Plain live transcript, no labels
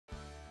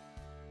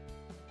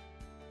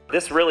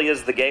This really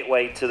is the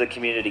gateway to the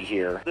community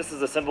here. This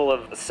is a symbol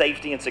of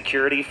safety and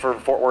security for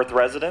Fort Worth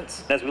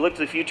residents. As we look to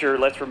the future,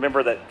 let's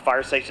remember that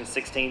Fire Station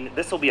 16,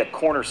 this will be a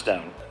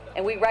cornerstone.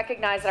 And we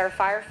recognize that our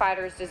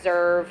firefighters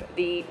deserve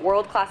the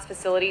world-class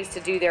facilities to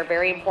do their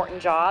very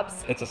important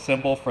jobs. It's a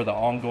symbol for the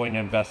ongoing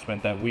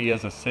investment that we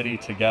as a city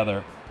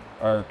together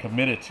are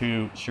committed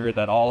to ensure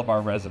that all of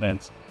our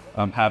residents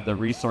have the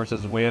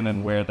resources when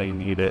and where they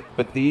need it.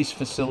 But these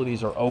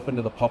facilities are open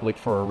to the public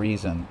for a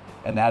reason,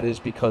 and that is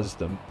because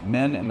the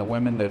men and the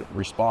women that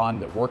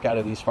respond, that work out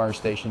of these fire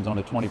stations on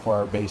a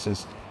 24-hour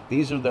basis,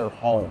 these are their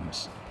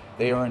homes.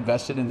 They are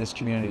invested in this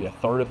community a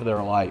third of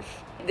their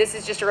life. This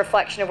is just a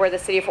reflection of where the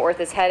city of Fort Worth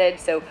is headed,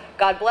 so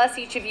God bless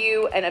each of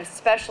you, and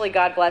especially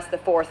God bless the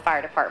 4th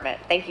Fire Department.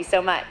 Thank you so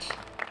much.